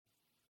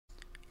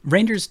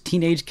Rangers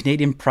teenage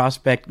Canadian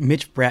prospect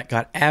Mitch Bratt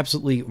got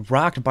absolutely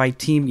rocked by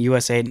Team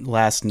USA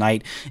last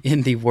night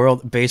in the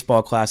World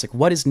Baseball Classic.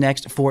 What is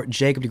next for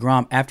Jacob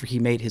deGrom after he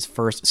made his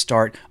first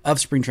start of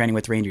spring training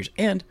with Rangers?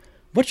 And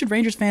what should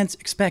Rangers fans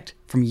expect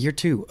from year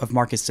 2 of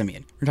Marcus Semien? We're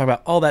going to talk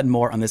about all that and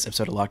more on this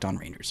episode of Locked On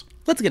Rangers.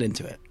 Let's get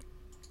into it.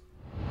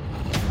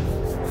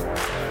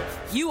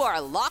 You are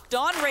Locked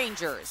On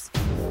Rangers,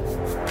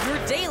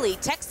 your daily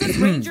Texas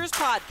Rangers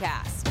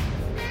podcast.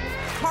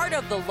 Part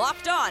of the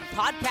Locked On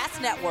Podcast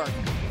Network,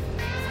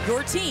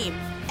 your team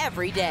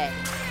every day.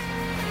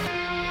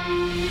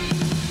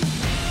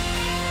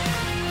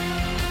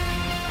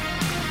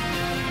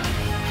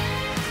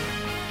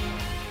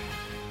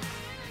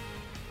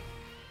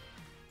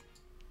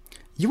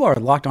 You are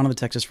locked on to the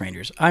Texas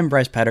Rangers. I'm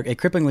Bryce Patrick, a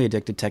cripplingly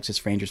addicted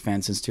Texas Rangers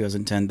fan since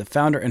 2010, the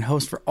founder and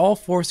host for all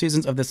 4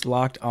 seasons of this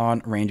Locked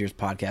On Rangers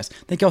podcast.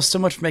 Thank you all so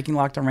much for making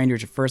Locked On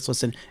Rangers your first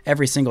listen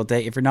every single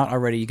day. If you're not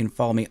already, you can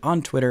follow me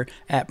on Twitter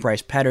at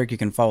Bryce Patrick. You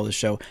can follow the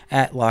show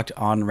at Locked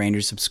On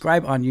Rangers.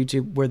 Subscribe on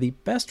YouTube, where the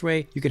best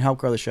way you can help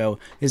grow the show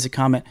is to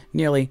comment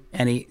nearly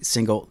any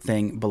single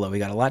thing below. We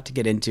got a lot to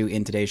get into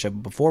in today's show,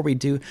 but before we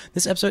do,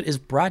 this episode is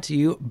brought to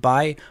you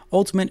by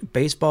Ultimate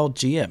Baseball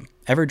GM.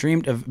 Ever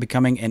dreamed of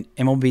becoming an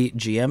MLB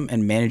GM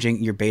and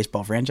managing your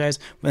baseball franchise?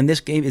 Well, this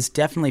game is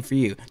definitely for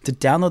you. To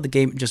download the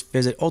game, just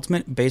visit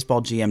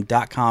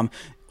ultimatebaseballgm.com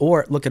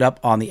or look it up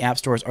on the app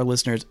stores. Our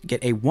listeners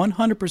get a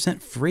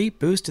 100% free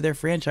boost to their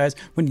franchise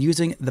when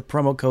using the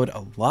promo code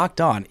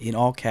LOCKEDON in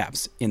all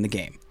caps in the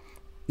game.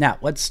 Now,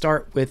 let's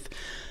start with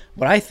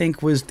what I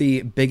think was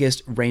the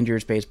biggest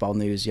Rangers baseball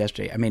news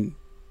yesterday. I mean,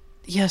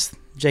 yes,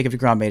 Jacob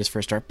deGrom made his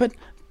first start, but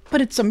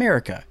it's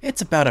America.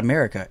 It's about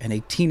America and a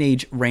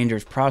teenage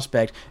Rangers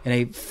prospect and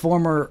a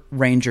former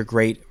Ranger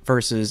great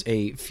versus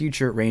a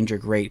future Ranger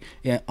great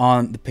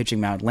on the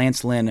pitching mound.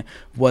 Lance Lynn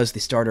was the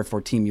starter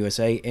for Team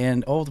USA,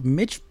 and old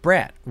Mitch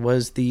Bratt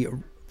was the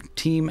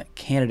Team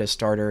Canada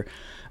starter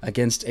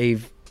against a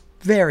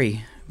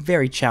very,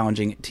 very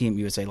challenging Team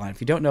USA line. If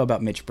you don't know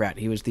about Mitch Bratt,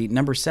 he was the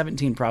number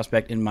 17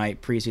 prospect in my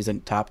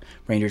preseason top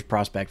Rangers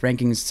prospect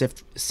rankings.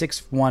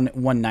 6'1",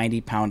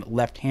 190-pound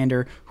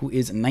left-hander who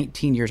is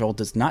 19 years old,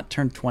 does not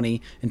turn 20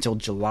 until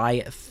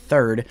July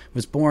 3rd,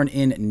 was born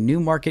in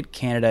Newmarket,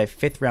 Canada,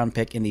 5th-round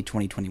pick in the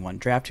 2021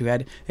 draft, who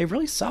had a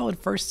really solid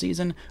first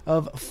season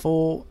of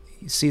full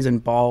season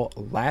ball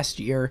last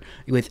year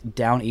with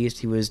Down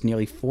East. He was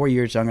nearly 4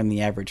 years younger than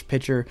the average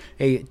pitcher,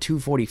 a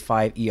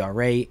 2.45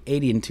 ERA,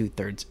 80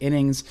 2/3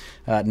 innings,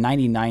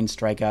 99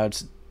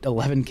 strikeouts,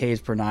 11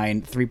 Ks per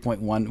 9,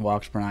 3.1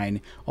 walks per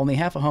 9, only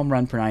half a home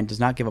run per 9, does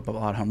not give up a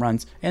lot of home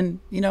runs. And,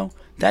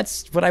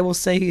 that's what I will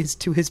say is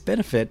to his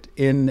benefit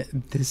in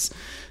this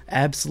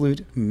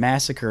absolute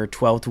massacre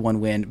 12-1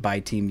 win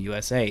by Team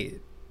USA.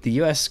 The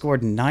U.S.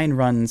 scored 9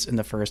 runs in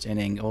the first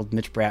inning. Old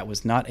Mitch Bratt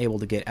was not able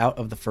to get out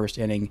of the first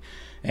inning.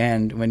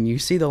 And when you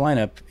see the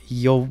lineup,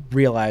 you'll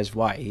realize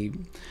why. He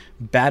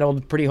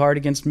battled pretty hard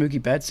against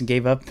Mookie Betts and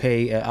gave up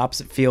a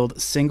opposite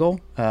field single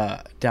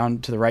down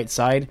to the right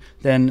side.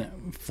 Then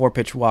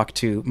 4-pitch walk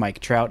to Mike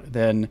Trout.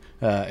 Then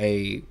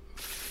a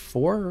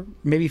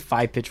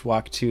 5-pitch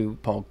walk to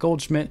Paul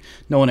Goldschmidt.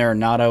 Nolan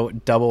Arenado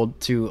doubled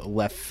to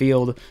left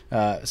field,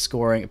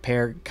 scoring a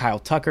pair. Kyle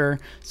Tucker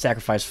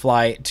sacrifice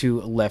fly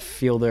to left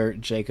fielder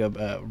Jacob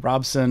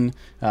Robson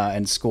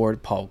and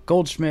scored Paul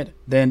Goldschmidt.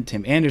 Then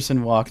Tim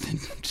Anderson walked.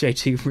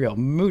 JT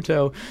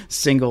Realmuto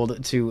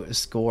singled to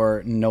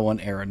score Nolan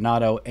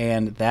Arenado,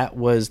 and that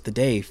was the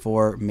day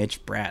for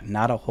Mitch Bratt.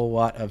 Not a whole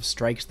lot of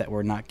strikes that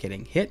were not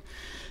getting hit.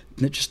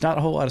 Just not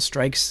a whole lot of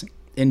strikes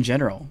in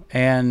general,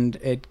 and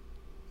it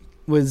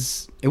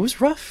was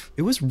rough.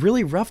 It was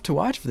really rough to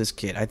watch for this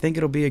kid. I think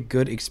it'll be a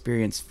good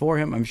experience for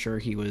him. I'm sure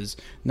he was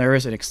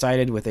nervous and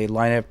excited with a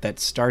lineup that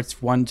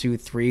starts 1, 2,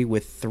 3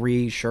 with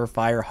 3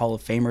 surefire Hall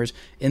of Famers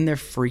in their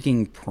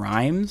freaking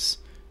primes.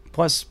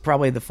 Plus,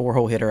 probably the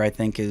 4-hole hitter I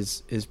think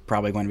is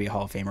probably going to be a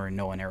Hall of Famer in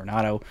Nolan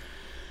Arenado.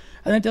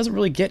 And it doesn't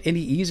really get any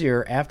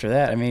easier after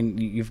that. I mean,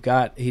 he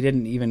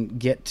didn't even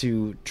get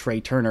to Trey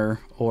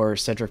Turner or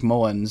Cedric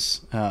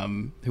Mullins,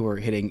 who were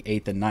hitting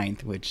 8th and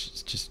 9th, which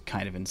is just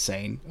kind of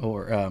insane.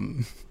 Or,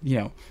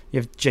 you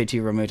have JT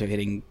Realmuto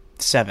hitting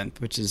 7th,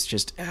 which is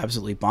just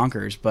absolutely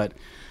bonkers. But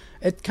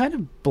it kind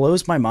of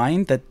blows my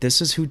mind that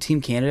this is who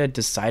Team Canada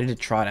decided to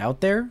trot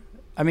out there.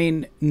 I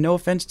mean, no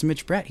offense to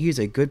Mitch Bratt. He's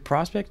a good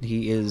prospect.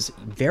 He is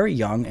very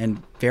young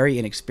and very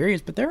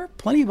inexperienced, but there are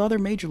plenty of other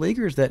major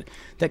leaguers that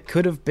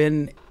could have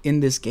been in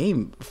this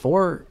game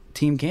for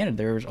Team Canada.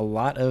 There's a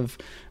lot of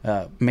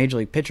major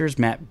league pitchers.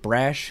 Matt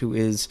Brash, who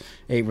is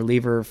a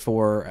reliever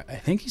for, I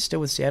think he's still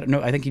with Seattle.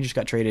 No, I think he just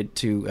got traded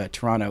to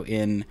Toronto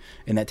in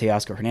that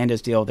Teoscar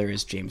Hernandez deal. There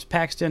is James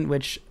Paxton,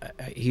 which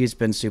he's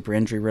been super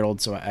injury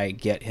riddled, so I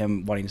get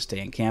him wanting to stay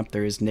in camp.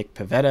 There is Nick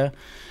Pivetta,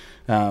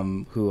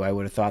 who I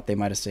would have thought they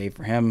might have saved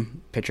for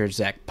him. Pitcher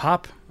Zach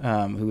Pop,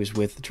 who is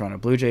with the Toronto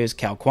Blue Jays.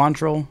 Cal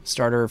Quantrill,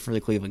 starter for the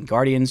Cleveland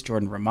Guardians.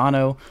 Jordan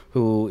Romano,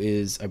 who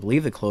is, I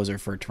believe, the closer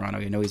for Toronto.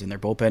 You know he's in their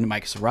bullpen.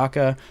 Mike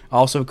Soraka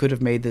also could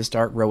have made this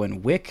start.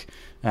 Rowan Wick.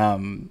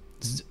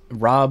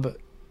 Rob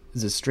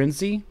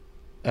Zastrinski,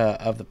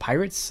 of the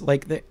Pirates.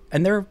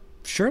 And there are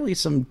surely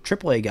some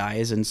AAA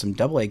guys and some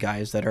AA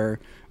guys that are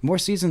more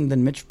seasoned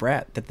than Mitch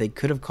Bratt that they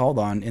could have called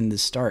on in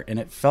this start, and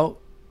it felt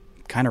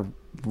kind of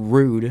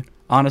rude,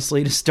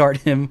 honestly, to start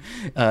him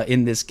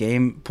in this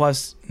game.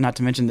 Plus, not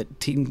to mention that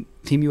Team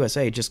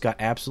USA just got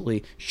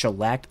absolutely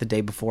shellacked the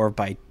day before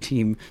by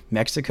Team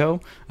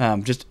Mexico,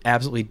 just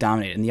absolutely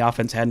dominated. And the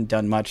offense hadn't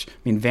done much. I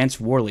mean, Vance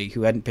Worley,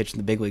 who hadn't pitched in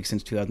the big league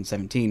since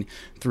 2017,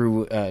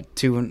 threw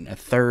 2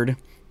 1/3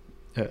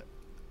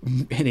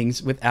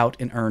 innings without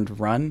an earned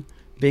run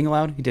being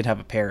allowed. He did have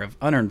a pair of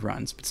unearned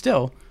runs, but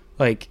still,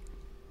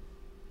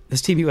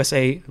 this Team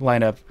USA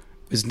lineup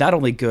was not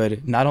only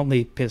good, not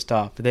only pissed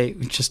off, but they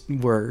just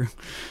were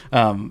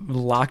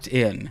locked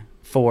in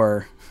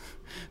for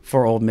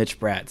old Mitch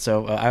Bratt.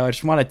 So I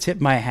just want to tip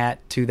my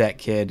hat to that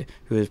kid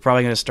who is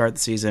probably going to start the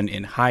season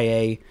in high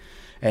A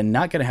and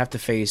not going to have to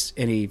face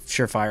any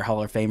surefire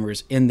Hall of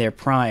Famers in their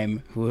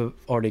prime who have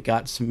already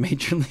got some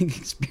major league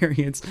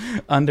experience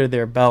under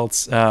their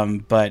belts.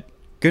 But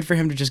good for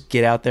him to just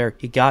get out there.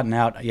 He gotten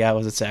out. Yeah, it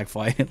was a sac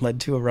fly. It led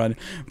to a run.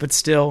 But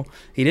still,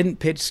 he didn't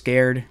pitch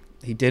scared.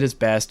 He did his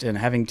best, and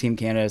having Team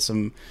Canada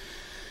some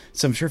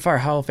surefire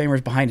Hall of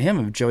Famers behind him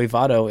of Joey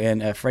Votto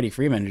and Freddie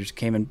Freeman, who just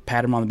came and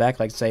pat him on the back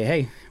to say,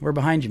 hey, we're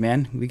behind you,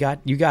 man.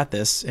 You got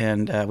this,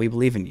 and we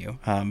believe in you.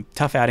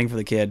 Tough outing for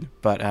the kid,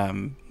 but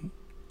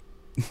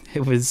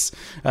it was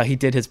he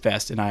did his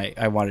best, and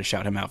I wanted to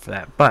shout him out for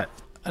that. But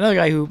another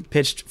guy who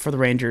pitched for the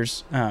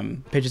Rangers,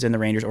 pitches in the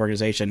Rangers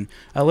organization,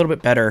 a little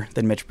bit better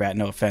than Mitch Bratt,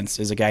 no offense,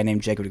 is a guy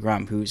named Jacob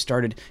deGrom, who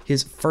started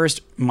his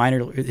first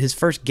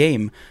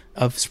game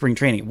of spring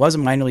training. It was a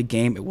minor league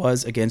game. It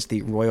was against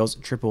the Royals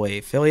AAA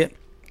affiliate.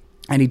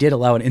 And he did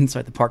allow an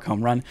inside-the-park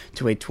home run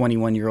to a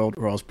 21-year-old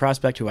Royals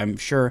prospect who I'm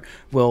sure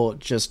will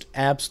just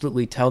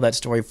absolutely tell that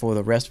story for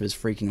the rest of his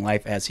freaking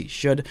life, as he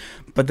should.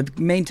 But the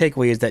main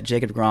takeaway is that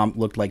Jacob deGrom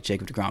looked like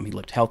Jacob deGrom. He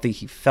looked healthy.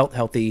 He felt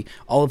healthy.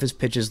 All of his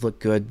pitches looked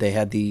good. They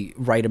had the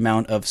right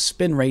amount of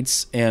spin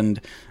rates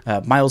and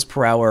miles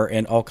per hour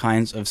and all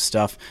kinds of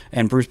stuff.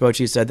 And Bruce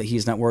Bochy said that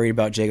he's not worried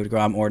about Jacob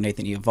deGrom or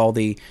Nathan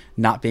Eovaldi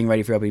not being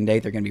ready for opening day.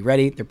 They're going to be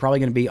ready. They're probably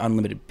going to be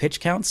unlimited pitch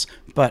counts,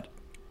 but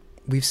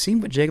we've seen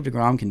what Jacob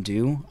deGrom can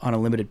do on a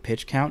limited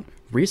pitch count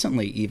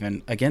recently,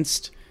 even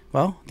against,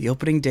 the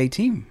opening day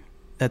team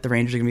that the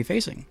Rangers are going to be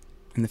facing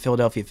in the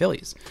Philadelphia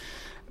Phillies.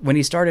 When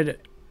he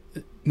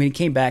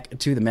came back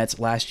to the Mets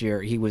last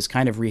year, he was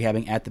kind of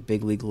rehabbing at the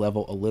big league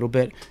level a little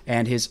bit,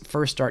 and his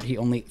first start, he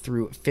only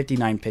threw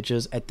 59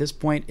 pitches. At this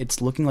point,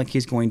 it's looking like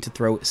he's going to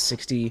throw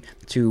 60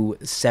 to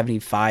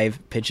 75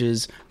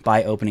 pitches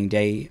by opening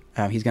day.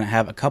 He's going to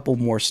have a couple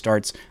more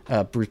starts.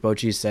 Bruce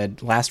Bochy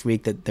said last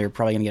week that they're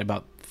probably going to get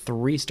about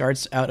 3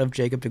 starts out of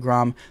Jacob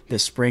deGrom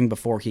this spring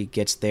before he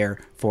gets there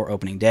for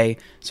opening day.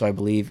 So I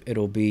believe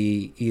it'll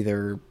be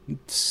either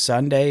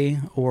Sunday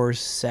or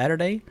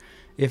Saturday,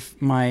 if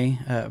my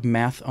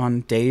math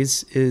on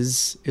days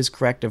is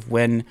correct, of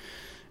when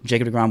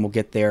Jacob deGrom will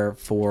get there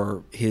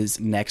for his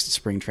next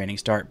spring training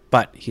start.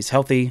 But he's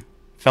healthy,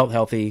 felt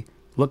healthy,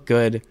 looked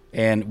good,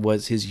 and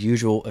was his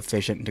usual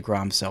efficient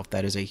deGrom self.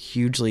 That is a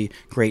hugely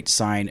great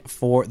sign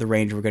for the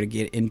Rangers. We're going to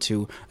get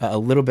into a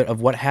little bit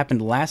of what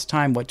happened last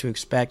time, what to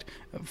expect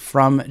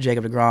from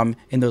Jacob deGrom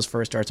in those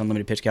first starts on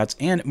limited pitch counts,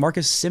 and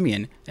Marcus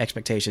Semien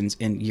expectations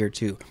in year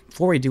 2.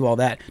 Before we do all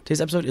that, today's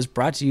episode is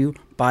brought to you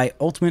by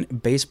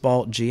Ultimate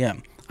Baseball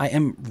GM. I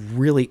am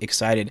really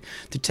excited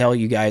to tell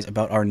you guys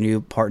about our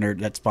new partner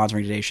that's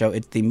sponsoring today's show.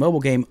 It's the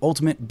mobile game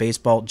Ultimate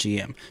Baseball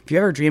GM. If you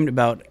ever dreamed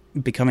about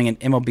becoming an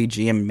MLB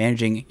GM,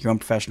 managing your own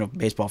professional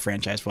baseball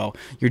franchise,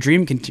 your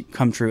dream can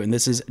come true, and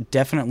this is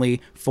definitely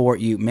for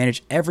you.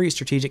 Manage every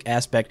strategic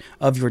aspect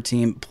of your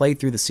team, play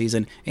through the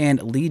season,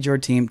 and lead your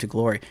team to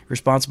glory.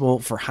 Responsible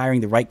for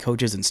hiring the right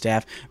coaches and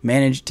staff,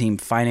 manage team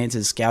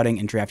finances, scouting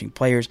and drafting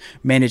players,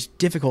 manage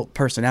difficult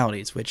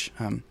personalities, which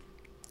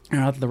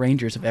not that the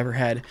Rangers have ever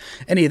had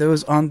any of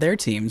those on their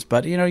teams,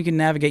 but you can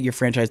navigate your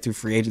franchise through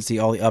free agency,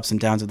 all the ups and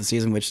downs of the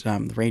season, which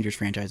the Rangers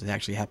franchise has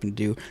actually happened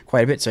to do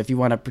quite a bit. So if you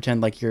want to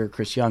pretend like you're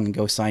Chris Young and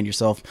go sign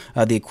yourself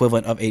the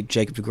equivalent of a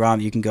Jacob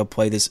deGrom, you can go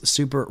play this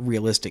super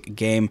realistic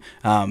game.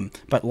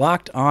 But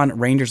Locked On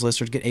Rangers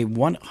listeners get a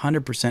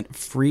 100%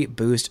 free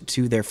boost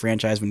to their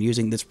franchise when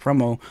using this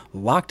promo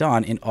Locked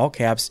On in all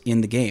caps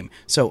in the game.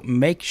 So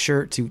make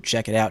sure to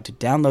check it out. To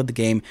download the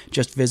game,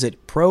 just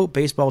visit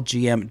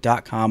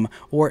probaseballgm.com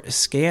or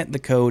scan the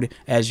code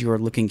as you're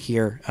looking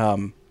here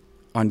on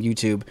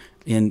YouTube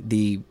in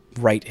the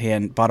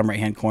bottom right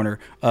hand corner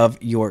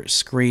of your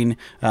screen.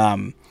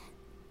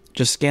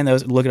 Just scan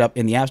those and look it up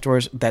in the app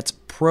stores. That's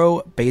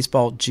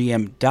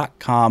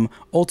probaseballgm.com.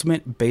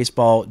 Ultimate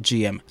Baseball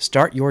GM.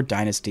 Start your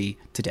dynasty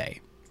today.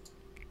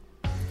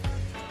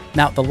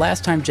 Now, the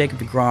last time Jacob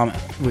deGrom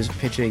was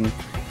pitching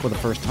for the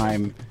first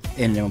time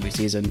in an MLB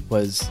season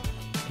was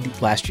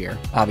last year.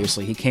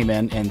 Obviously, he came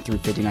in and threw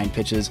 59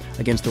 pitches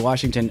against the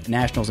Washington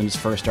Nationals in his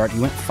first start. He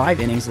went 5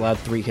 innings, allowed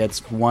 3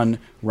 hits, 1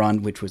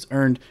 run, which was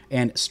earned,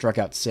 and struck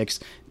out 6.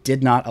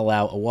 Did not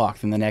allow a walk.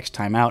 Then the next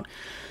time out,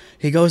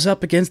 he goes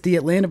up against the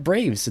Atlanta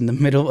Braves in the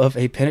middle of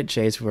a pennant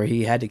chase where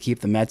he had to keep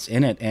the Mets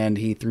in it, and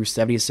he threw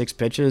 76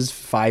 pitches,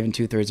 5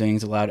 2/3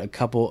 innings, allowed a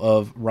couple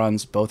of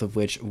runs, both of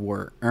which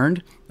were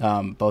earned,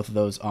 both of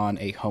those on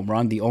a home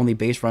run. The only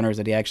base runners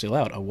that he actually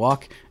allowed, a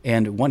walk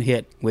and 1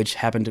 hit, which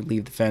happened to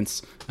leave the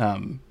fence.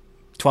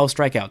 12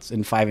 strikeouts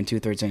in 5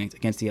 2/3 innings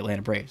against the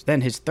Atlanta Braves.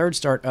 Then his third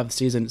start of the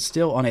season,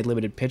 still on a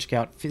limited pitch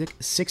count,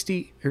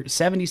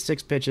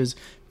 76 pitches,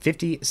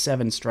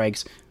 57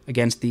 strikes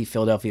against the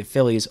Philadelphia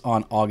Phillies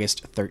on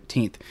August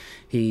 13th.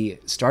 He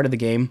started the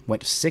game,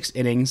 went 6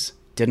 innings,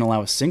 didn't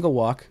allow a single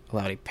walk,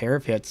 allowed a pair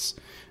of hits,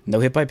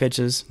 no hit by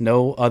pitches,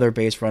 no other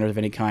base runners of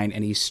any kind,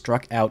 and he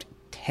struck out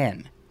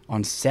 10.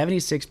 On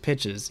 76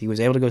 pitches, he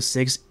was able to go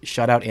 6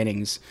 shutout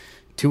innings,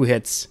 2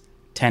 hits,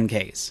 10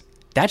 Ks.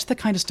 That's the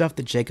kind of stuff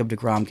that Jacob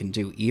deGrom can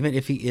do, even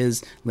if he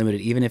is limited,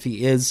 even if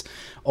he is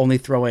only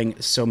throwing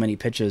so many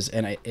pitches.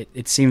 And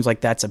it seems like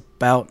that's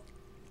about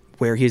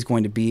where he's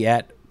going to be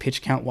at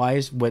pitch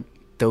count-wise. What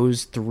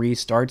those 3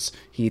 starts,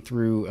 he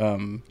threw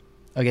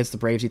against the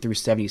Braves, he threw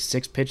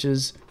 76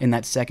 pitches in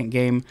that second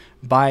game.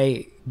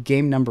 By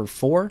game number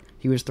 4,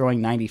 he was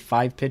throwing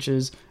 95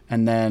 pitches,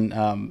 and then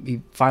he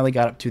finally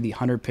got up to the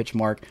 100-pitch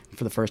mark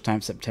for the first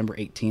time September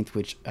 18th,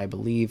 which I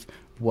believe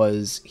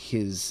was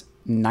his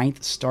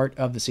 9th start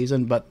of the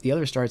season. But the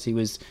other starts, he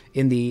was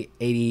in the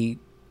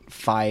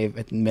 85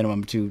 at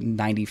minimum to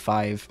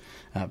 95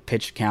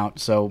 pitch count.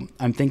 So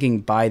I'm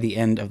thinking by the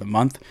end of the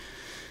month,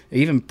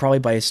 even probably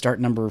by start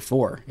number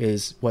 4,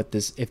 is what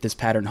this, if this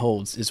pattern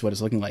holds, is what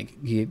it's looking like.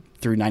 He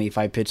threw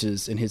 95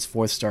 pitches in his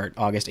 4th start,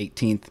 August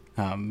 18th,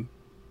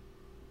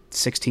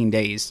 16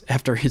 days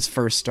after his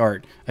first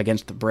start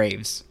against the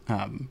Braves.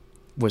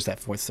 Was that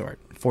fourth start.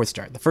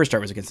 The first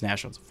start was against the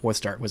Nationals. The 4th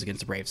start was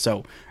against the Braves.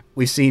 So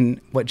we've seen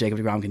what Jacob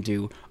deGrom can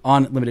do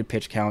on limited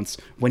pitch counts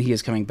when he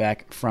is coming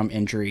back from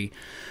injury.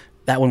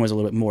 That one was a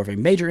little bit more of a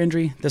major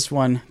injury. This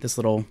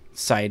little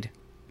side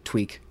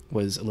tweak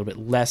was a little bit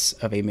less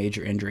of a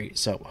major injury.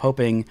 So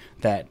hoping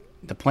that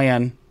the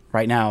plan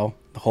right now,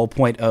 the whole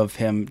point of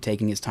him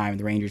taking his time,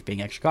 the Rangers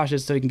being extra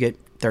cautious so he can get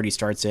 30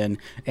 starts in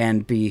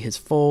and be his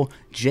full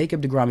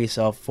Jacob deGrom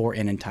self for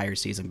an entire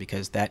season,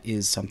 because that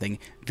is something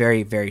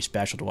very, very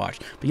special to watch.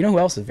 But you know who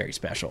else is very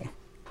special?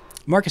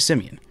 Marcus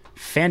Semien.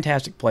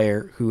 Fantastic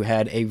player who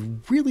had a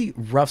really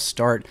rough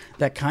start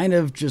that kind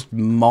of just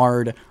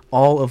marred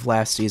all of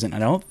last season. I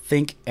don't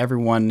think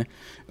everyone,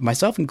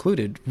 myself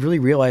included, really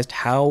realized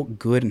how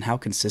good and how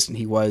consistent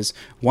he was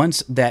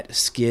once that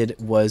skid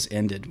was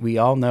ended. We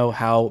all know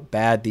how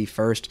bad the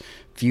first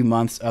few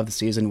months of the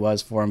season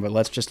was for him, but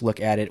let's just look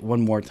at it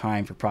one more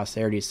time for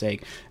posterity's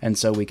sake, and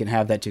so we can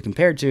have that to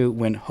compare to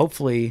when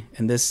hopefully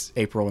in this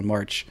April and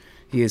March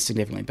he is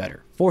significantly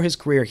better. For his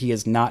career, he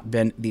has not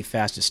been the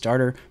fastest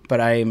starter,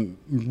 but I am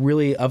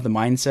really of the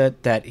mindset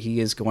that he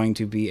is going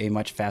to be a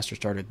much faster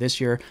starter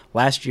this year.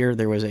 Last year,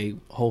 there was a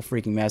whole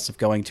freaking mess of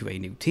going to a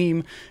new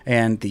team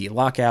and the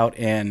lockout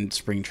and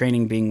spring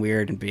training being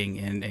weird and being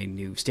in a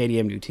new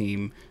stadium, new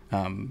team.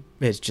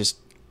 It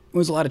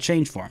was a lot of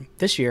change for him.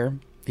 This year,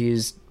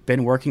 he's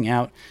been working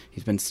out.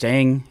 He's been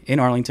staying in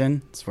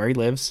Arlington. That's where he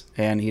lives.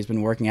 And he's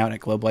been working out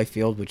at Globe Life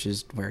Field, which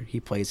is where he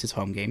plays his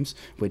home games,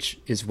 which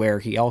is where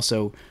he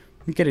also,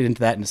 we'll get into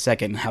that in a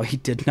second, how he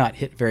did not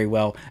hit very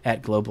well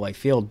at Globe Life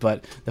Field.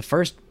 But the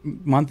first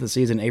month of the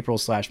season,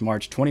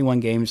 April/March, 21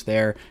 games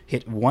there,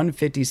 hit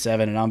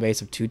 157, an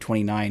on-base of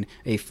 229,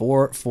 a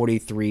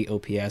 443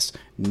 OPS,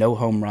 no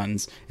home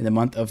runs. In the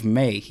month of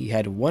May, he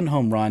had 1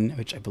 home run,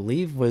 which I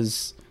believe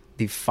was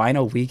the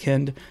final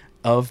weekend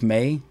of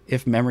May,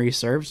 if memory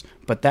serves,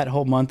 but that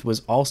whole month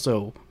was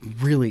also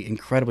really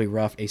incredibly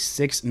rough. A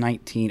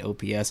 619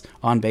 OPS,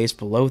 on base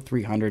below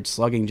 300,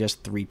 slugging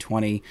just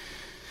 320,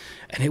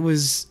 and it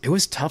was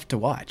tough to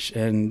watch.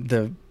 And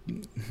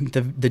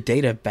the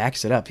data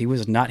backs it up. He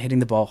was not hitting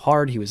the ball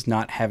hard. He was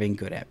not having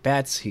good at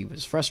bats. He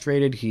was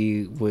frustrated.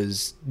 He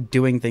was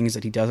doing things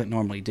that he doesn't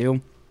normally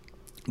do.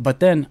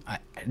 But then I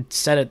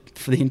said it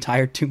for the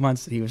entire 2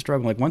 months that he was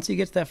struggling. Like, once he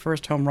gets that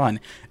first home run,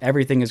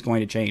 everything is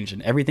going to change,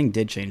 and everything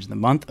did change. In the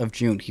month of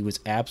June, he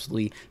was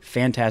absolutely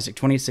fantastic.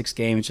 26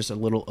 games, just a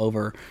little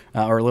over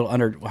or a little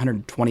under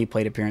 120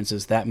 plate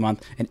appearances that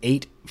month, an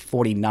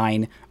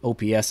 849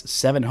 OPS,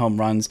 7 home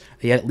runs.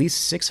 He had at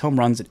least 6 home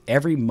runs in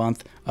every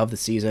month of the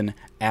season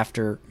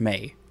after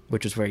May,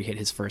 which is where he hit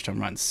his first home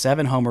run.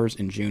 7 homers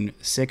in June,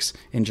 6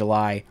 in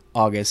July,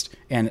 August,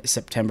 and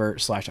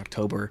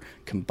September/October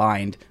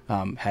combined.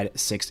 Had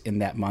 6 in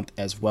that month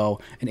as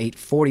well. An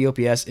 840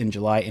 OPS in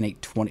July, and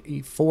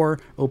 824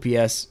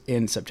 OPS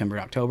in September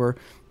and October.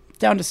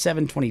 Down to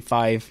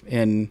 725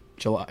 in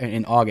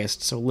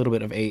August, so a little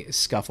bit of a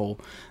scuffle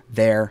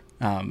there.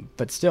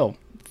 But still,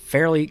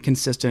 fairly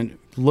consistent.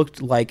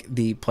 Looked like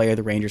the player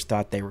the Rangers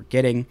thought they were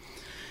getting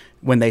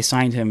when they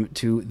signed him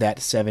to that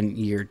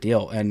 7-year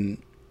deal.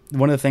 And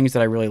one of the things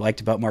that I really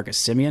liked about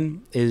Marcus Semien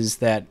is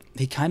that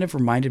he kind of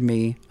reminded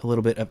me a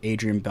little bit of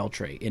Adrian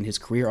Beltre in his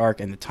career arc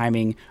and the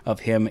timing of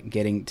him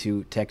getting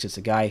to Texas,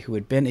 a guy who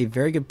had been a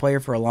very good player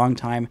for a long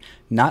time,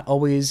 not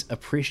always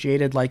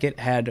appreciated like it,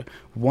 had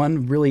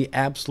one really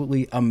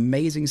absolutely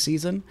amazing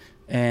season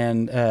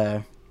and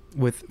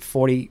with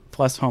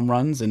 40-plus home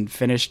runs and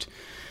finished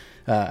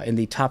in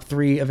the top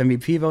 3 of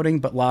MVP voting,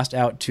 but lost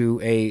out to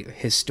a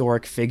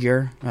historic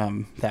figure.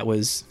 That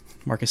was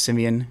Marcus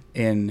Semien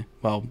in,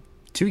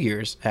 2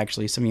 years,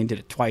 actually. Semien did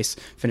it twice,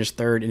 finished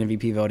 3rd in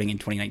MVP voting in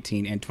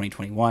 2019 and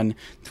 2021. In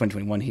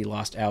 2021, he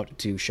lost out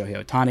to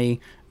Shohei Ohtani,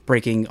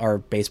 breaking our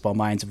baseball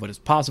minds of what is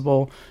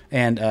possible.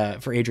 And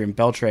for Adrian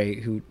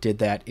Beltre, who did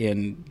that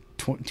in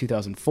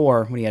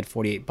 2004 when he had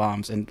 48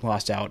 bombs and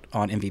lost out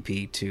on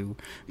MVP to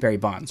Barry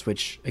Bonds,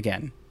 which,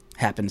 again,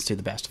 happens to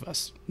the best of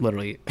us,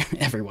 literally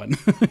everyone.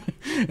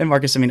 And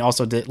Marcus Semien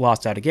also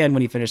lost out again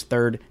when he finished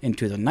 3rd in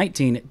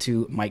 2019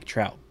 to Mike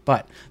Trout.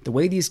 But the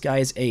way these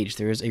guys age,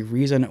 there is a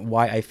reason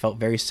why I felt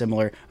very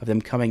similar of them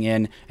coming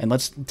in. And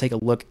let's take a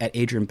look at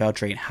Adrian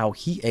Beltre and how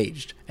he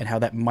aged and how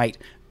that might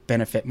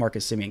benefit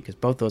Marcus Semien, because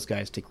both those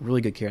guys take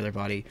really good care of their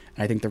body.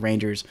 And I think the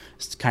Rangers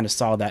kind of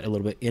saw that a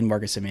little bit in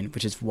Marcus Semien,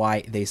 which is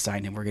why they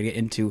signed him. We're going to get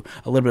into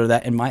a little bit of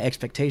that and my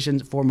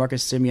expectations for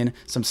Marcus Semien,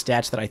 some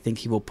stats that I think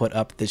he will put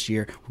up this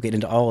year. We'll get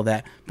into all of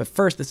that. But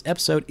first, this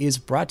episode is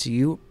brought to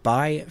you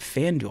by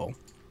FanDuel.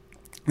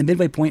 The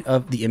midway point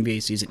of the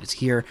NBA season is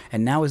here,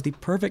 and now is the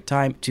perfect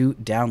time to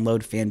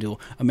download FanDuel,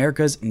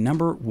 America's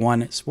 #1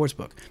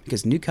 sportsbook,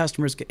 because new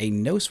customers get a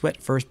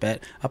no-sweat first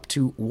bet up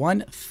to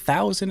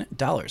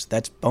 $1,000.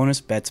 That's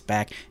bonus bets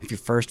back if your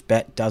first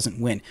bet doesn't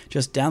win.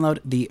 Just download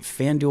the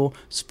FanDuel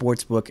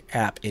Sportsbook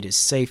app. It is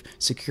safe,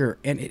 secure,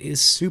 and it is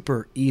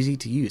super easy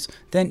to use.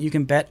 Then you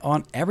can bet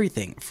on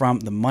everything from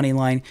the money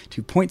line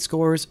to point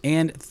scorers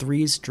and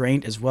threes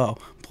drained as well.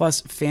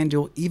 Plus,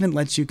 FanDuel even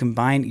lets you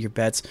combine your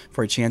bets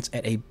for a chance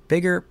at a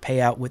bigger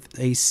payout with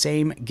a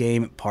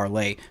same-game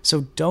parlay.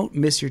 So don't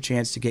miss your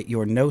chance to get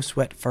your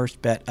no-sweat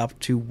first bet up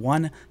to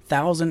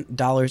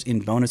 $1,000 in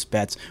bonus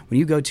bets when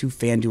you go to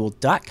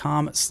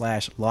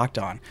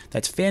FanDuel.com/lockedon.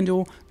 That's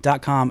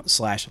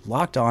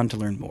FanDuel.com/lockedon to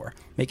learn more.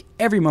 Make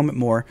every moment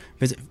more.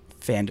 Visit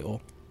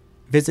FanDuel.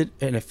 Visit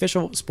an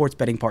official sports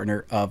betting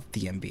partner of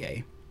the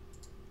NBA.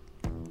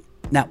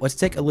 Now, let's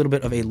take a little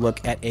bit of a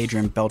look at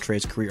Adrian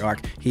Beltre's career arc.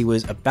 He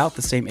was about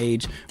the same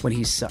age when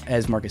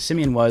as Marcus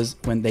Semien was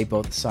when they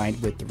both signed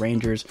with the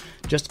Rangers,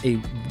 just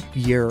a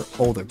year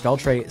older.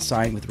 Beltre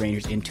signed with the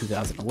Rangers in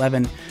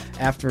 2011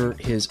 after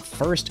his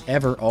first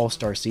ever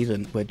All-Star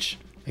season, which,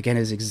 again,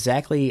 is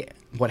exactly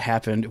what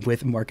happened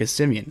with Marcus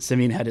Semien.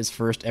 Semien had his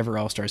first ever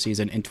All-Star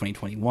season in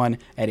 2021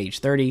 at age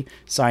 30,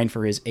 signed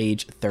for his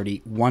age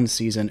 31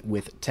 season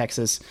with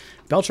Texas.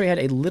 Beltre had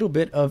a little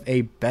bit of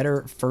a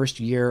better first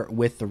year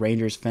with the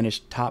Rangers,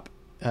 finished top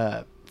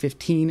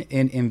 15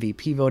 in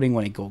MVP voting,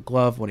 won a Gold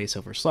Glove, won a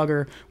Silver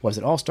Slugger, was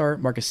an All-Star.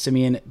 Marcus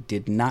Semien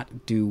did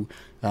not do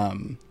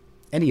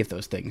any of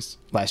those things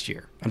last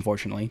year,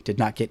 unfortunately. Did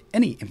not get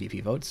any MVP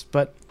votes,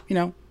 but,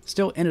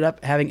 still ended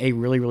up having a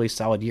really, really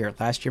solid year.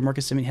 Last year,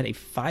 Marcus Semien had a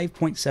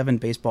 5.7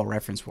 baseball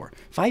reference WAR.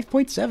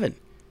 5.7!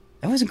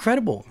 That was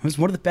incredible. It was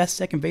one of the best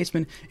second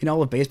basemen in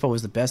all of baseball,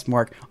 was the best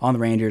mark on the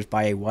Rangers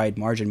by a wide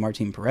margin.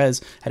 Martin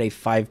Perez had a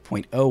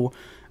 5.0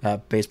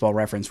 baseball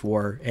reference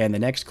WAR, and the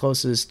next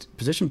closest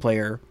position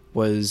player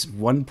was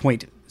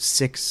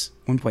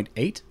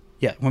 1.8?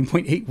 Yeah,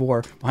 1.8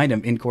 WAR behind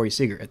him in Corey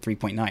Seager at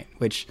 3.9,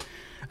 which,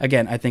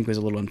 again, I think was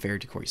a little unfair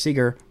to Corey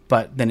Seager.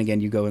 But then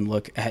again, you go and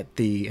look at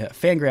the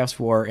Fangraphs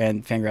WAR,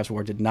 and Fangraphs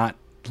WAR did not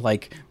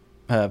like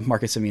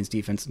Marcus Semien's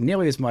defense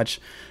nearly as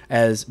much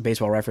as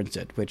Baseball Reference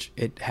did, which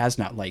it has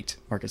not liked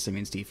Marcus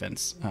Semien's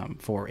defense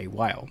for a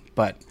while.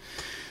 But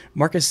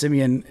Marcus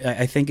Semien,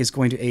 I think, is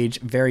going to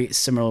age very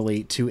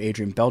similarly to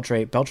Adrian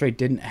Beltre. Beltre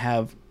didn't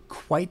have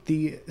quite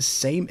the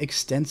same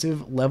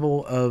extensive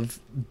level of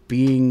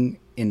being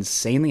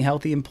insanely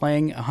healthy and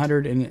playing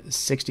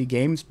 160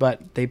 games,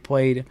 but they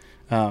played...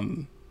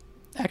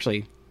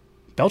 actually,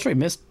 Beltre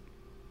missed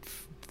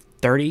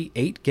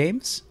 38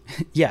 games.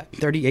 Yeah,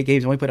 38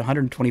 games. Only played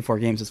 124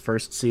 games his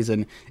first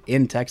season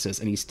in Texas,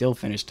 and he still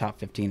finished top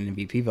 15 in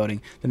MVP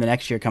voting. Then the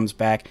next year comes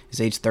back, his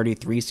age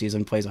 33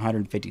 season, plays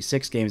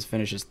 156 games,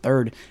 finishes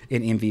 3rd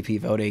in MVP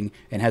voting,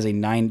 and has a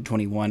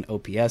 921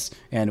 OPS,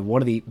 and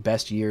one of the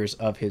best years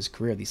of his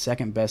career. The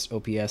second best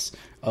OPS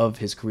of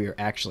his career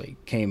actually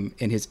came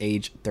in his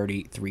age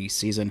 33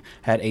 season.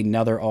 Had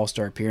another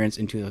All-Star appearance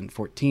in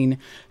 2014,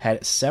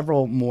 had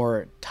several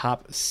more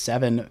top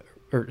 7th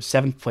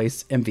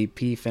place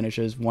MVP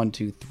finishes, 1,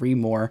 2, 3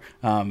 more,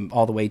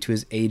 all the way to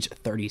his age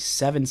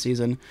 37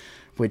 season,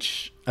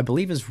 which I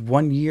believe is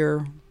 1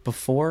 year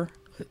before.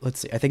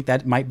 Let's see, I think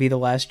that might be the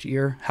last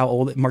year, how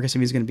old Marcus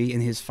Semien is going to be in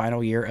his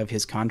final year of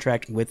his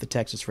contract with the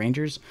Texas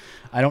Rangers.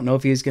 I don't know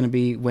if he's going to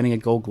be winning a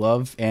Gold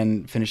Glove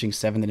and finishing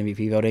 7th in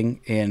MVP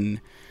voting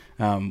in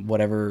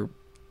whatever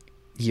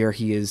year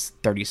he is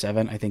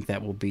 37. I think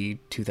that will be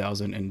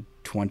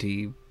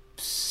 2026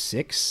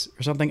 2026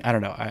 or something. I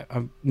don't know.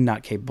 I'm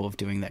not capable of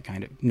doing that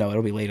kind of. No,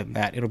 it'll be later than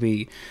that. It'll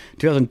be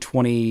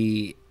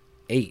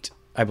 2028,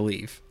 I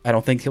believe. I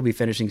don't think he'll be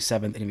finishing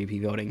 7th in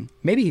MVP voting.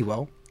 Maybe he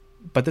will.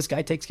 But this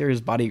guy takes care of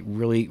his body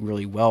really,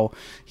 really well.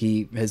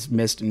 He has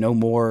missed no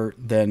more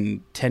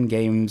than 10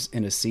 games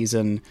in a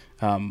season.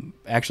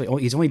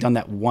 Actually, he's only done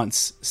that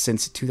once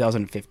since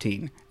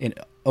 2015. In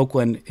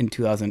Oakland in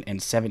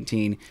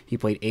 2017, he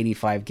played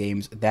 85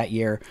 games that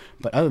year.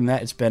 But other than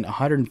that, it's been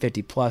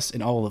 150 plus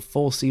in all of the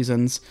full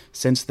seasons.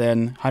 Since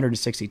then,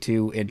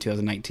 162 in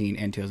 2019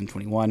 and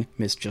 2021.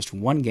 Missed just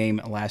 1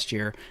 game last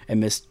year and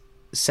missed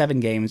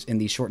 7 games in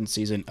the shortened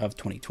season of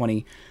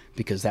 2020.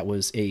 Because that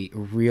was a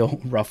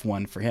real rough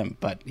one for him.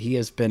 But he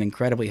has been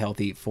incredibly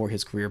healthy for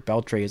his career.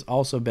 Beltre has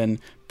also been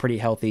pretty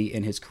healthy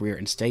in his career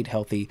and stayed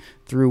healthy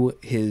through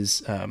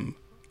his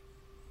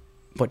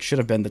what should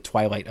have been the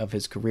twilight of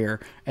his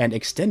career and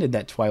extended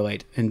that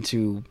twilight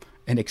into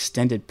an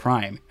extended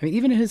prime. I mean,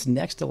 even in his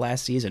next to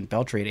last season,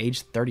 Beltre at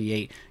age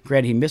 38,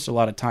 granted he missed a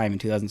lot of time in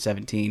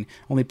 2017,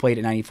 only played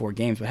at 94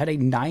 games, but had a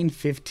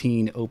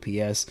 915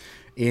 OPS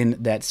in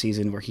that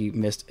season where he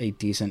missed a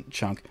decent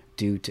chunk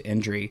due to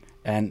injury.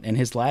 And in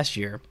his last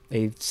year,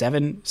 a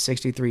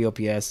 763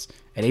 OPS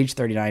at age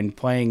 39,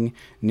 playing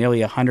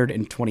nearly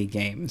 120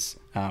 games.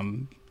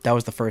 That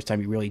was the first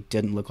time he really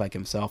didn't look like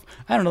himself.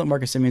 I don't know that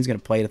Marcus Semien's going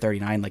to play to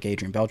 39 like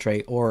Adrian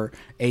Beltre or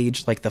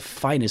age like the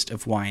finest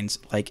of wines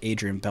like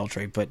Adrian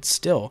Beltre, but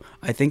still,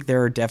 I think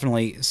there are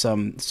definitely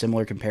some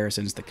similar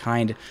comparisons. The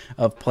kind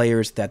of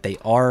players that they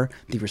are,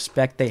 the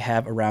respect they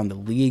have around the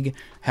league,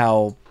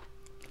 how,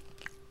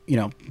 you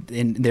know,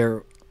 in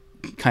their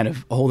kind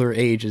of older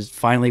age is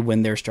finally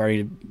when they're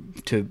starting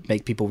to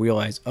make people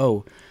realize,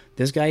 oh,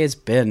 this guy has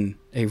been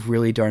a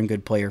really darn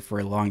good player for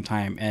a long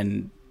time,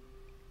 and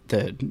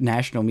the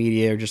national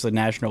media or just the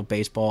national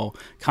baseball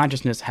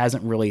consciousness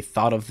hasn't really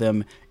thought of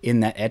them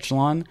in that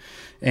echelon,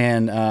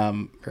 and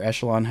or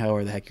echelon,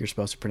 however the heck you're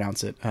supposed to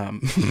pronounce it,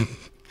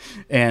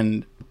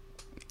 and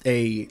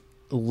a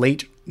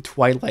late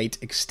twilight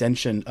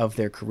extension of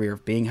their career,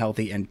 being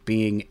healthy and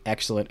being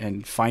excellent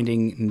and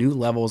finding new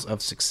levels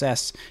of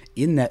success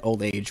in that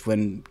old age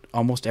when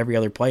almost every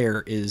other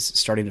player is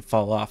starting to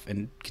fall off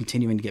and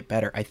continuing to get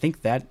better. I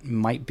think that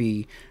might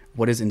be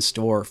what is in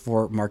store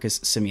for Marcus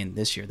Semien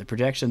this year. The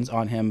projections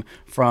on him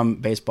from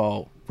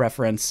Baseball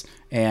Reference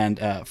and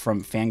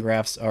from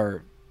Fangraphs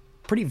are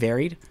pretty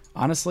varied,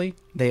 honestly.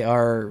 They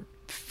are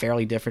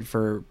fairly different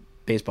for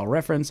Baseball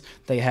Reference.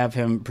 They have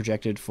him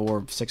projected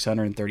for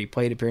 630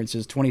 plate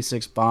appearances,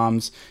 26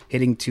 bombs,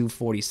 hitting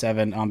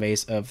 247, on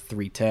base of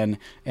 310,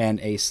 and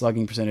a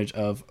slugging percentage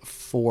of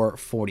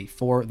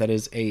 444. That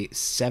is a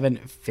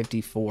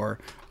 754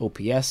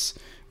 OPS,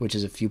 which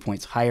is a few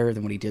points higher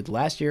than what he did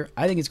last year.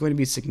 I think it's going to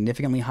be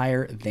significantly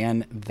higher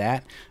than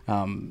that.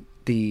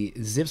 The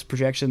Zips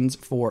projections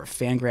for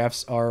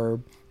Fangraphs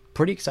are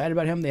pretty excited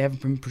about him. They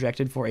have been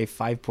projected for a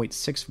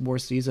 5.6 WAR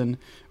season,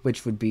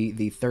 which would be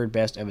the third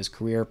best of his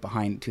career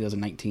behind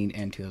 2019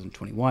 and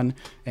 2021,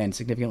 and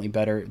significantly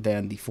better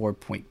than the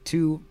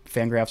 4.2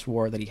 Fangraphs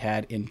WAR that he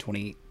had in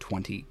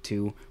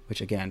 2022, which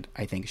again,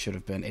 I think should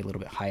have been a little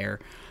bit higher.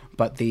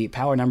 But the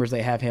power numbers,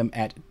 they have him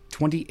at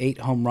 28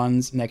 home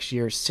runs next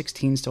year,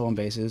 16 stolen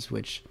bases,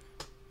 which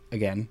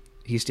again,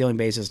 he's stealing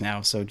bases now,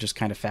 so just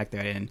kind of factor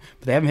that in.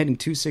 But they have him hitting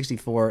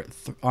 264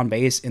 on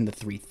base in the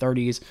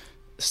 330s,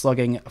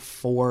 slugging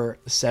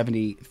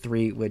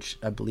 473, which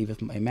I believe,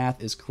 if my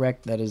math is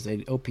correct, that is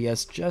an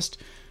OPS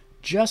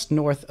just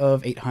north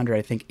of 800,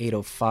 I think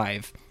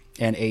 805,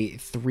 and a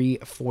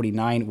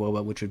 349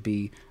 WOBA, which would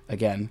be,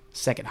 again,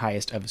 second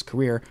highest of his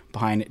career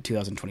behind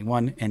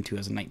 2021 and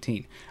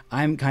 2019.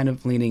 I'm kind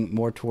of leaning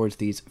more towards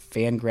these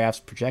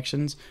Fangraphs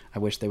projections. I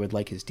wish they would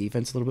like his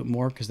defense a little bit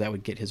more, because that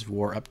would get his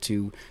WAR up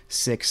to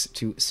 6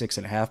 to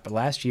 6.5. But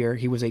last year,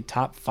 he was a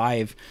top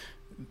 5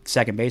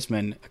 second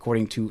baseman,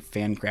 according to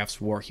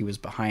Fangraphs WAR. He was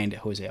behind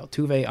Jose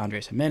Altuve,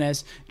 Andres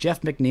Jimenez, Jeff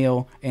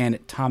McNeil,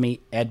 and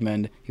Tommy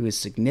Edman. He was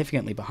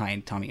significantly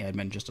behind Tommy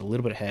Edman, just a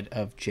little bit ahead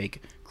of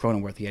Jake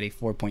Cronenworth. He had a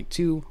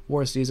 4.2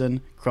 WAR season,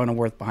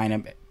 Cronenworth behind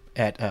him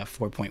at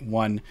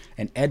 4.1,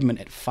 and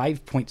Edman at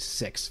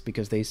 5.6,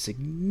 because they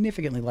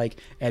significantly like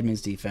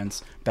Edman's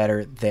defense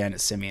better than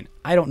Semien.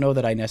 I don't know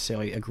that I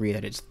necessarily agree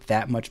that it's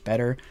that much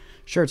better.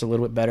 Sure, it's a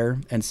little bit better,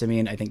 and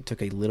Semien, I think,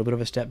 took a little bit of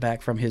a step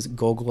back from his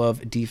Gold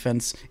Glove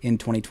defense in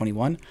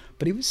 2021,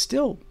 but he was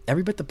still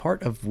every bit the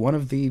part of one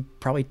of the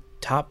probably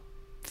top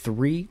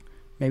 3,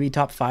 maybe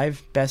top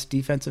 5 best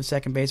defensive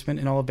second baseman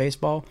in all of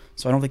baseball.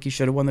 So I don't think he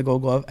should have won the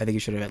Gold Glove. I think he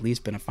should have at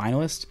least been a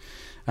finalist.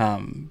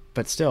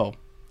 But still,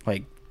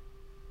 like,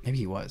 maybe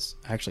he was.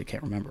 I actually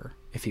can't remember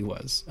if he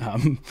was.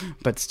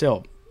 But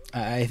still,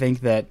 I think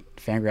that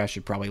Fangraphs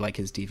should probably like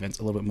his defense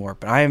a little bit more.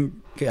 But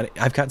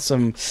I've got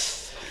some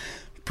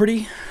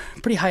pretty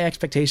high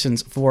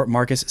expectations for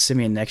Marcus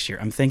Semien next year.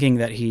 I'm thinking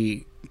that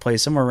he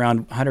plays somewhere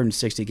around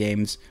 160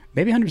 games.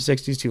 Maybe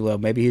 160 is too low.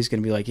 Maybe he's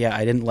going to be like, yeah,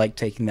 I didn't like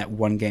taking that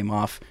one game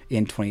off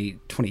in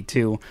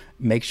 2022.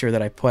 Make sure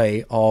that I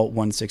play all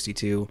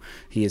 162.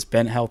 He has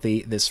been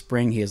healthy this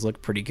spring. He has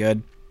looked pretty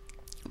good.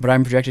 but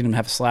I'm projecting him to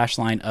have a slash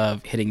line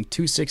of hitting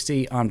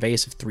 260 on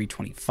base of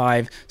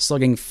 325,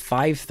 slugging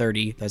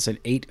 530. That's an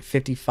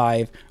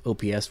 855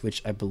 OPS,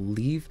 which I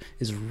believe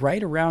is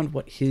right around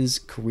what his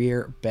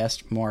career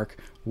best mark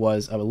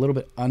was, a little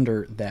bit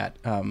under that.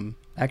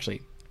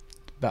 Actually,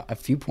 about a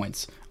few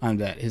points on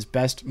that. His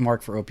best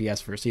mark for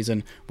OPS for a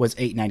season was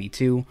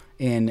 892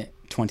 in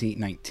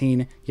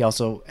 2019. He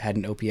also had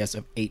an OPS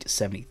of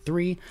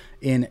 873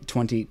 in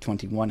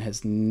 2021.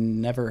 Has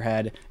never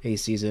had a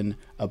season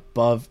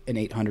above an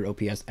 800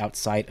 OPS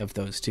outside of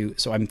those two.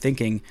 So I'm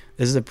thinking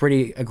this is a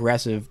pretty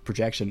aggressive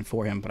projection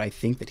for him, but I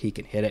think that he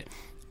can hit it.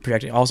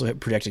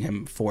 Projecting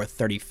him for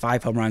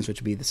 35 home runs,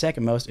 which would be the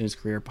second most in his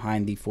career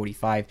behind the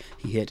 45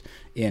 he hit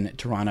in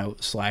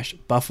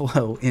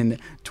Toronto/Buffalo in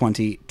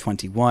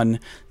 2021.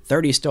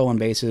 30 stolen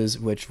bases,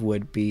 which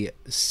would be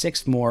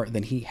 5 more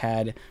than he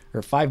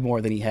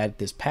had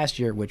this past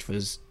year, which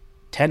was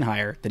 10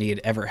 higher than he had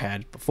ever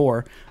had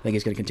before. I think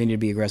he's going to continue to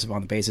be aggressive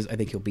on the bases. I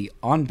think he'll be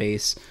on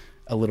base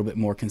a little bit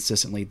more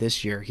consistently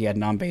this year. He had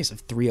an on base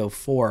of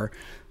 304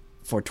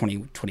 for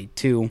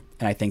 2022,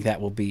 and I think that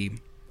will be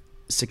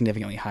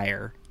significantly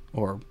higher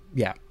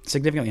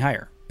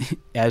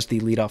as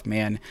the leadoff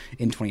man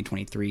in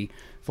 2023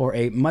 for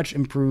a much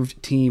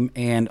improved team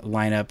and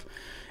lineup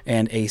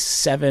and a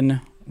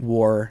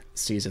 7-WAR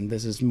season.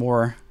 This is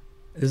more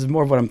of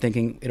what I'm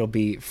thinking it'll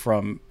be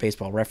from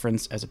Baseball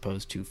Reference as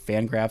opposed to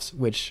Fangraphs,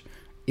 which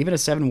even a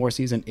 7-WAR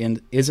season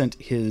isn't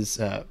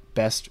his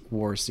best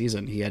WAR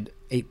season. He had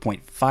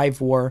 8.5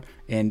 WAR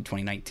in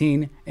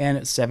 2019 and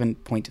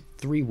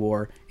 7.3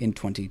 WAR in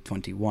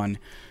 2021.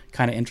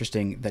 Kind of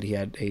interesting that he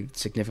had a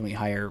significantly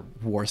higher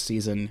WAR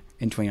season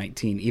in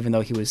 2019, even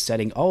though he was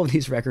setting all of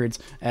these records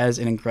as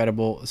an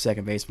incredible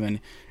second baseman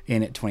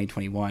in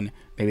 2021.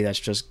 Maybe that's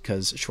just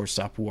because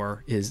shortstop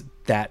WAR is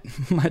that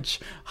much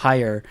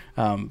higher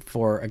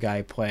for a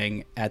guy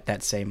playing at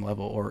that same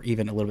level, or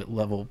even a little bit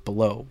level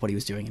below what he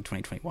was doing in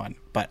 2021.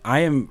 But I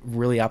am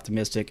really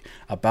optimistic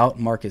about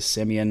Marcus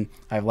Semien.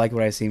 I've liked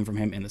what I've seen from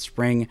him in the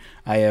spring.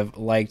 I have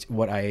liked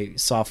what I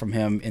saw from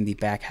him in the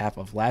back half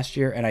of last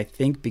year, and I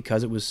think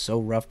because it was so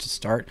rough to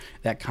start,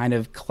 that kind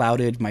of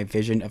clouded my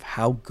vision of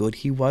how good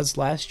he was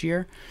last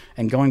year.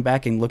 And going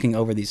back and looking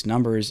over these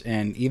numbers,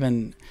 and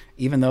even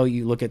though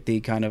you look at the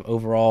kind of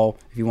overall,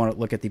 if you want to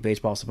look at the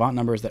Baseball Savant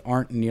numbers that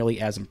aren't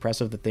nearly as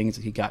impressive, the things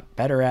that he got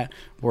better at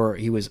were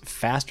he was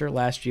faster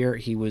last year.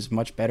 He was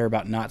much better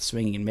about not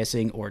swinging and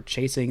missing or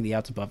chasing. The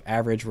outs above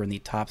average were in the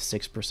top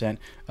 6%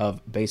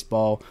 of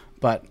baseball.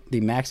 But the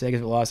max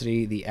exit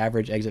velocity, the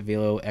average exit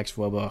velo,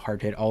 xwOBA,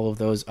 hard hit, all of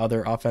those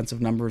other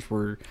offensive numbers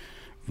were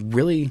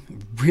really,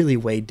 really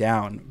weighed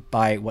down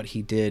by what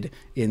he did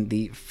in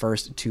the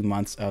first 2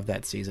 months of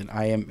that season.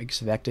 I am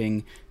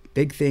expecting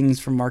big things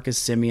from Marcus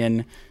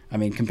Semien. I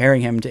mean,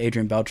 comparing him to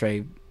Adrian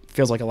Beltre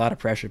feels like a lot of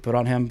pressure put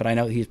on him, but I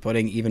know he's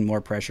putting even more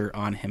pressure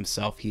on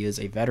himself. He is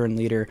a veteran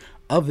leader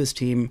of this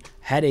team,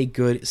 had a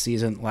good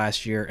season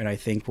last year, and I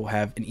think will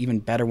have an even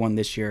better one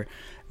this year.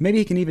 Maybe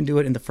he can even do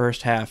it in the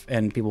first half,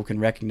 and people can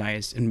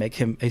recognize and make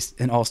him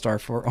an all-star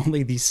for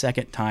only the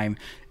second time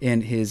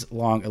in his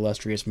long,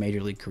 illustrious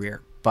Major League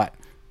career. But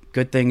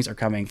good things are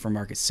coming from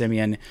Marcus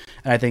Semien,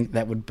 and I think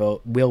that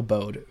will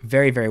bode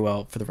very, very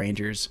well for the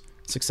Rangers'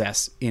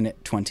 success in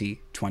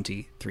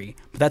 2023.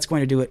 But that's going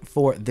to do it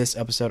for this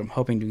episode. I'm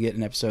hoping to get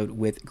an episode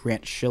with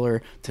Grant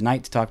Schiller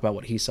tonight to talk about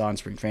what he saw in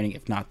spring training.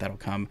 If not, that'll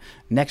come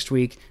next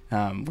week.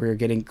 We're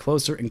getting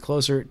closer and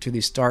closer to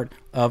the start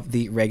of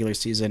the regular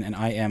season, and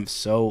I am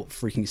so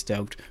freaking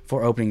stoked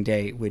for opening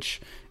day, which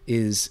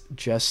is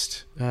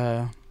just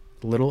a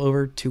little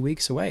over 2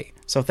 weeks away.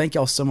 So thank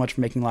y'all so much for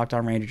making Locked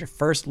On Rangers your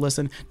first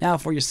listen. Now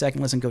for your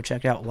second listen, go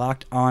check out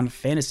Locked On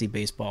Fantasy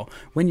Baseball.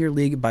 Win your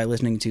league by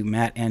listening to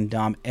Matt and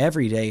Dom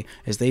every day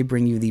as they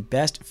bring you the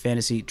best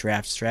fantasy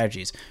draft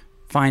strategies.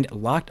 Find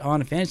Locked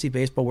On Fantasy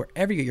Baseball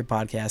wherever you get your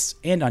podcasts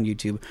and on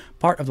YouTube,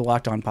 part of the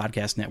Locked On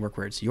Podcast Network,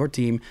 where it's your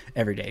team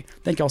every day.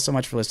 Thank y'all so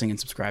much for listening and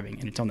subscribing.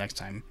 And until next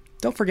time,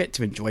 don't forget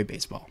to enjoy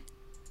baseball.